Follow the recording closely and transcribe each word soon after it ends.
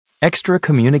Extra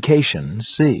Communication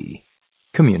C.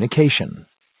 Communication.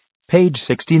 Page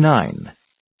 69.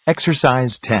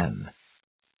 Exercise 10.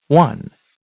 1.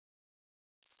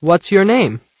 What's your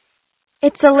name?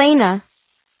 It's Elena.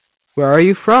 Where are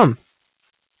you from?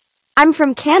 I'm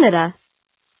from Canada.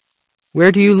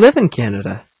 Where do you live in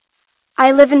Canada?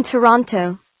 I live in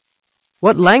Toronto.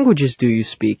 What languages do you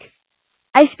speak?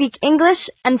 I speak English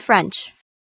and French.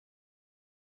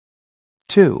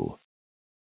 2.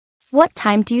 What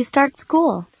time do you start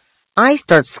school? I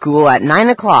start school at 9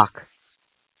 o'clock.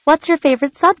 What's your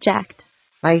favorite subject?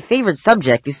 My favorite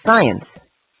subject is science.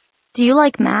 Do you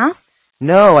like math?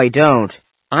 No, I don't.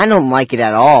 I don't like it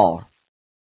at all.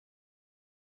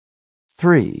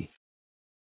 3.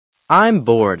 I'm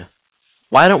bored.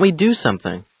 Why don't we do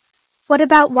something? What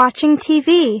about watching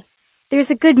TV?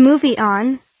 There's a good movie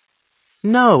on.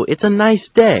 No, it's a nice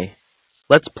day.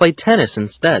 Let's play tennis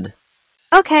instead.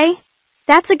 Okay,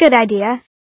 that's a good idea.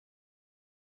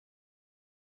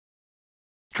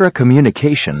 Extra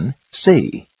Communication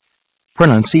C.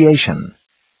 Pronunciation.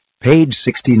 Page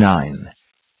 69.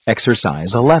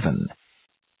 Exercise 11.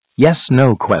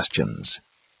 Yes/no questions.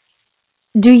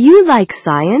 Do you like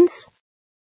science?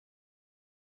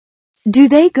 Do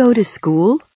they go to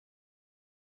school?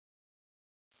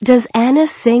 Does Anna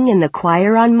sing in the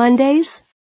choir on Mondays?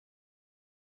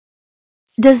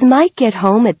 Does Mike get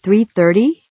home at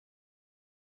 3:30?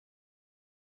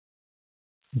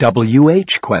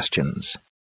 WH questions.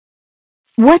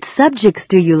 What subjects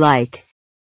do you like?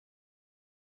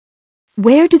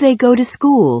 Where do they go to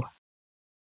school?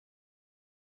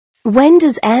 When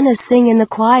does Anna sing in the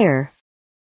choir?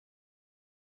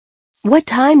 What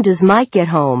time does Mike get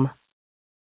home?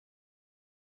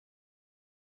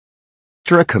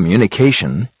 Extra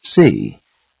Communication C.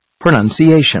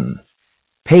 Pronunciation.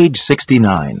 Page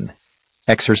 69.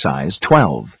 Exercise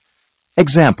 12.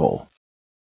 Example.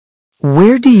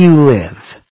 Where do you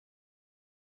live?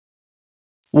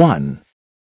 1.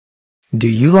 Do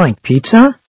you like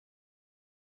pizza?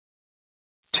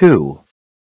 2.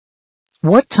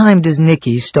 What time does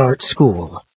Nikki start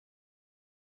school?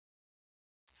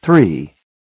 3.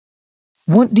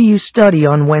 What do you study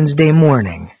on Wednesday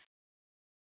morning?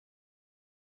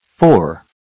 4.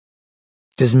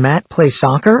 Does Matt play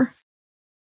soccer?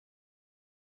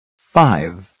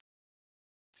 5.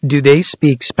 Do they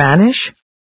speak Spanish?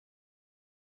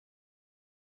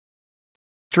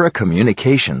 Extra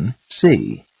Communication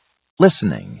C.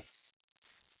 Listening.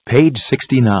 Page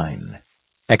 69.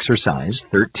 Exercise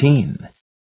 13.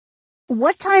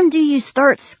 What time do you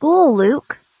start school,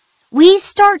 Luke? We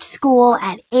start school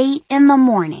at 8 in the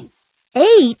morning.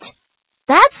 8?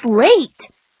 That's late.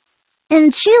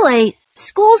 In Chile,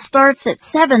 school starts at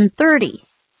 7:30.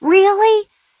 Really?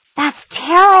 That's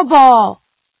terrible.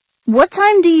 What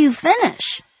time do you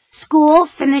finish? School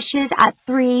finishes at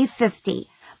 3:50,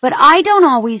 but I don't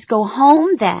always go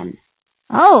home then.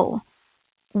 Oh,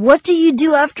 what do you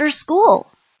do after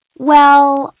school?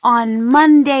 Well, on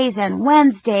Mondays and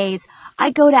Wednesdays,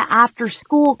 I go to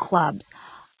after-school clubs.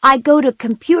 I go to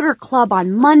computer club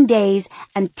on Mondays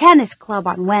and tennis club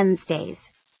on Wednesdays.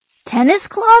 Tennis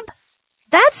club?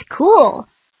 That's cool.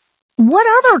 What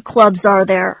other clubs are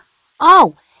there?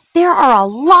 Oh, there are a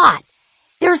lot.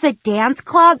 There's a dance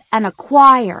club and a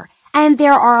choir, and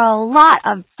there are a lot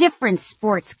of different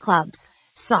sports clubs.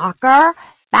 Soccer,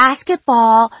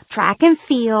 basketball, track and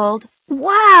field.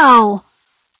 Wow!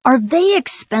 Are they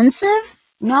expensive?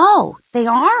 No, they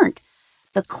aren't.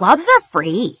 The clubs are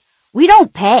free. We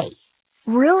don't pay.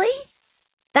 Really?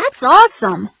 That's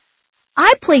awesome.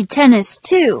 I play tennis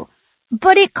too,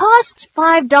 but it costs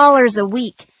 $5 a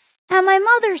week. And my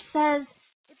mother says,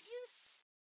 if you...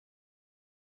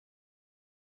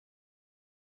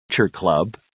 Culture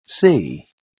Club C.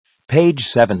 Page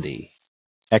 70.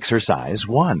 Exercise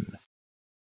 1.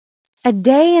 A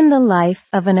day in the life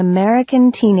of an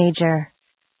American teenager.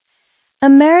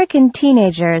 American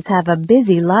teenagers have a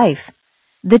busy life.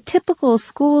 The typical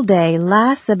school day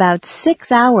lasts about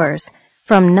 6 hours,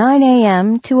 from 9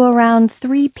 a.m. to around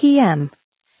 3 p.m.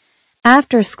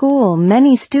 After school,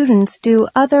 many students do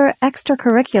other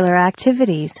extracurricular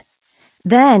activities.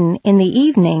 Then, in the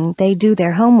evening, they do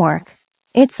their homework.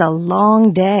 It's a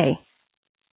long day.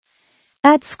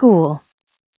 At school,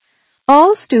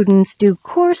 all students do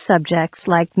core subjects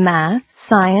like math,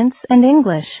 science, and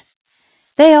English.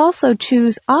 They also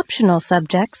choose optional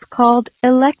subjects called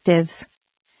electives.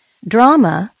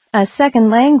 Drama, a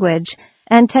second language,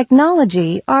 and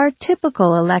technology are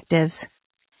typical electives.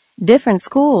 Different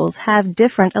schools have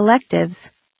different electives.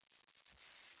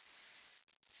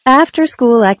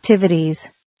 After-school activities.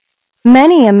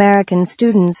 Many American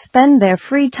students spend their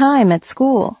free time at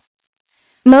school.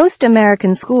 Most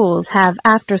American schools have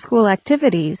after-school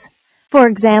activities. For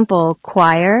example,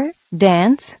 choir,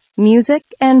 dance, music,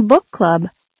 and book club.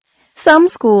 Some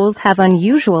schools have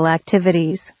unusual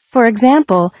activities. For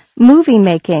example, movie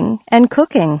making and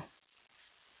cooking.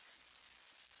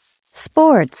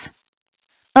 Sports.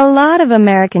 A lot of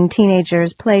American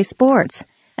teenagers play sports,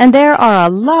 and there are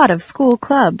a lot of school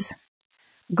clubs.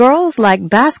 Girls like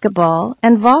basketball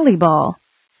and volleyball.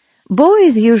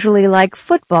 Boys usually like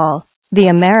football, the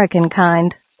American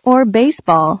kind, or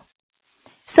baseball.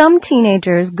 Some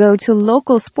teenagers go to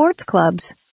local sports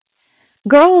clubs.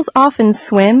 Girls often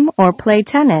swim or play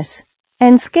tennis,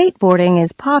 and skateboarding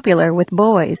is popular with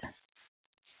boys.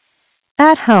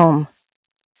 At home.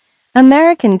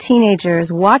 American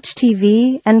teenagers watch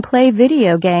TV and play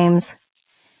video games.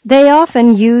 They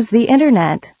often use the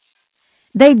internet.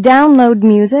 They download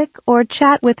music or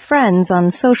chat with friends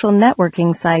on social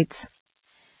networking sites.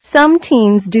 Some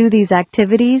teens do these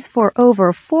activities for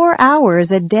over 4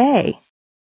 hours a day.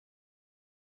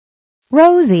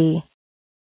 Rosie.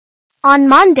 On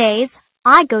Mondays,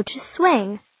 I go to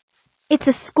swing. It's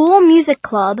a school music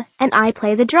club and I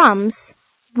play the drums.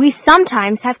 We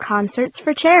sometimes have concerts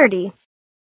for charity.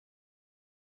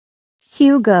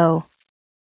 Hugo.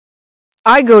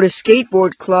 I go to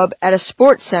skateboard club at a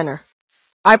sports center.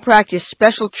 I practice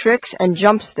special tricks and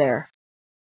jumps there.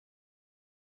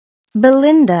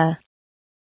 Belinda.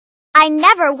 I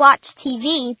never watch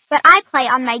TV, but I play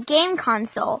on my game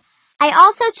console. I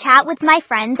also chat with my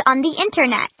friends on the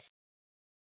internet.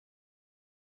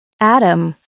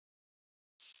 Adam.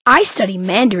 I study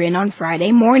Mandarin on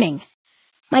Friday morning.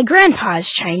 My grandpa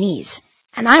is Chinese,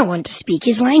 and I want to speak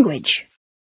his language.